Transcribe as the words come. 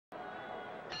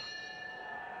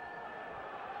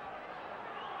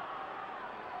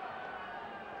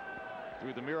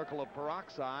Through the miracle of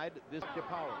peroxide, this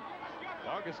power.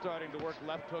 Vargas starting to work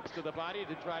left hooks to the body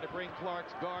to try to bring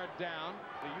Clarke's guard down.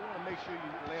 You want to make sure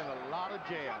you land a lot of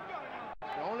jabs.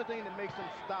 The only thing that makes them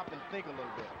stop and think a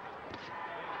little bit.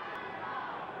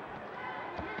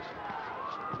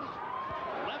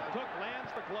 Left hook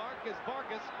lands for Clarke as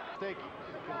Vargas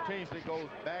continuously goes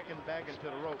back and back into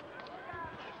the rope.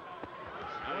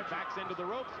 Now he backs into the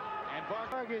ropes, and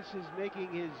Vargas is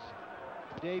making his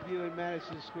debut in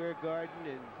Madison Square Garden,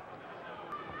 and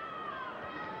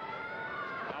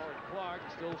Clarke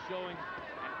still showing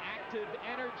an active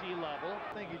energy level.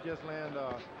 I think he just landed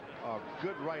a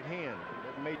good right hand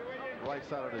that made the right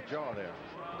side of the jaw there.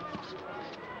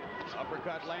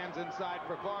 Uppercut lands inside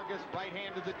for Vargas. Right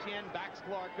hand to the chin, backs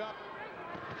Clarke up.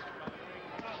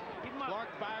 Clarke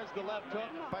fires the left hook.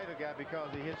 Fight a guy because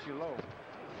he hits you low.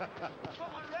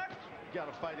 You got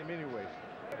to fight him anyway.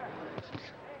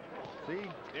 See?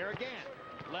 There again.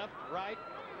 Left, right.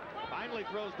 Finally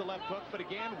throws the left hook, but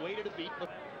again waited a beat.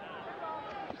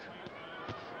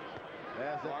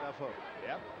 That's that left hook.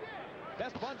 Yep.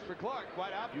 Best punch for Clarke,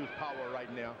 quite out. Use power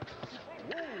right now.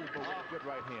 Woo, but good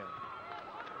right hand.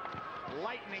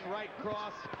 Lightning right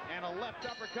cross and a left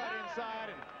uppercut inside.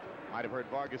 And might have heard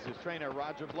Vargas' trainer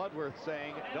Roger Bloodworth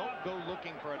saying, don't go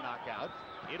looking for a knockout.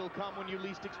 It'll come when you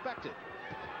least expect it.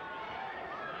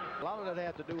 A lot of that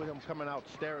had to do with him coming out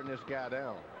staring this guy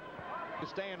down.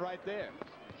 Just staying right there.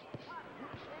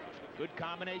 Good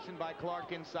combination by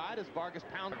Clarke inside as Vargas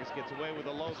pounds. Vargas gets away with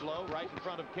a low blow right in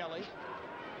front of Kelly.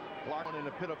 Clarke in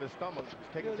the pit of his stomach,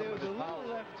 taking there was a power.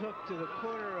 little left hook to the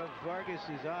corner of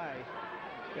Vargas's eye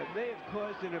that may have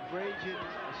caused an abrasion,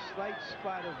 a slight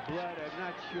spot of blood, I'm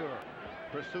not sure.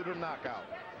 Pursuit of knockout.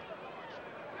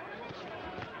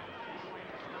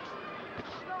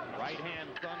 Right hand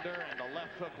thunder and the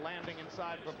left hook landing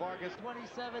inside for Vargas.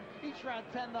 27, each round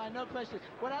 10-9, no question.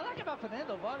 What I like about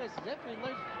Fernando Vargas is after he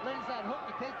lands that hook,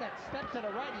 he takes that step to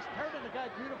the right, he's turning the guy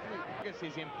beautifully. Vargas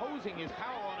is imposing his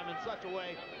power on him in such a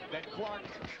way that Clarke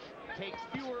takes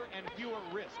fewer and fewer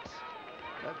risks.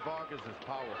 That Vargas is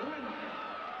powerful.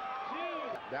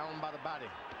 Down by the body.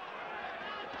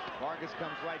 Vargas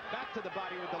comes right back to the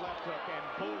body with the left hook, and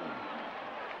boom.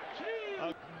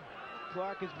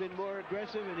 Clarke has been more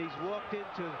aggressive, and he's walked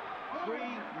into 3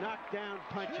 knockdown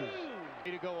punches.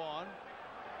 To go on.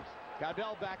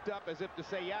 Cowdell backed up as if to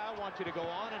say, yeah, I want you to go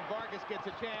on, and Vargas gets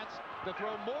a chance to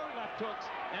throw more left hooks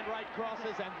and right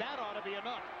crosses, and that ought to be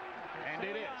enough. And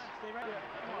it is.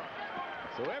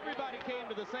 So everybody came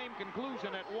to the same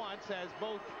conclusion at once as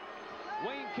both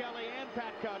Wayne Kelly and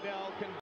Pat Cowdell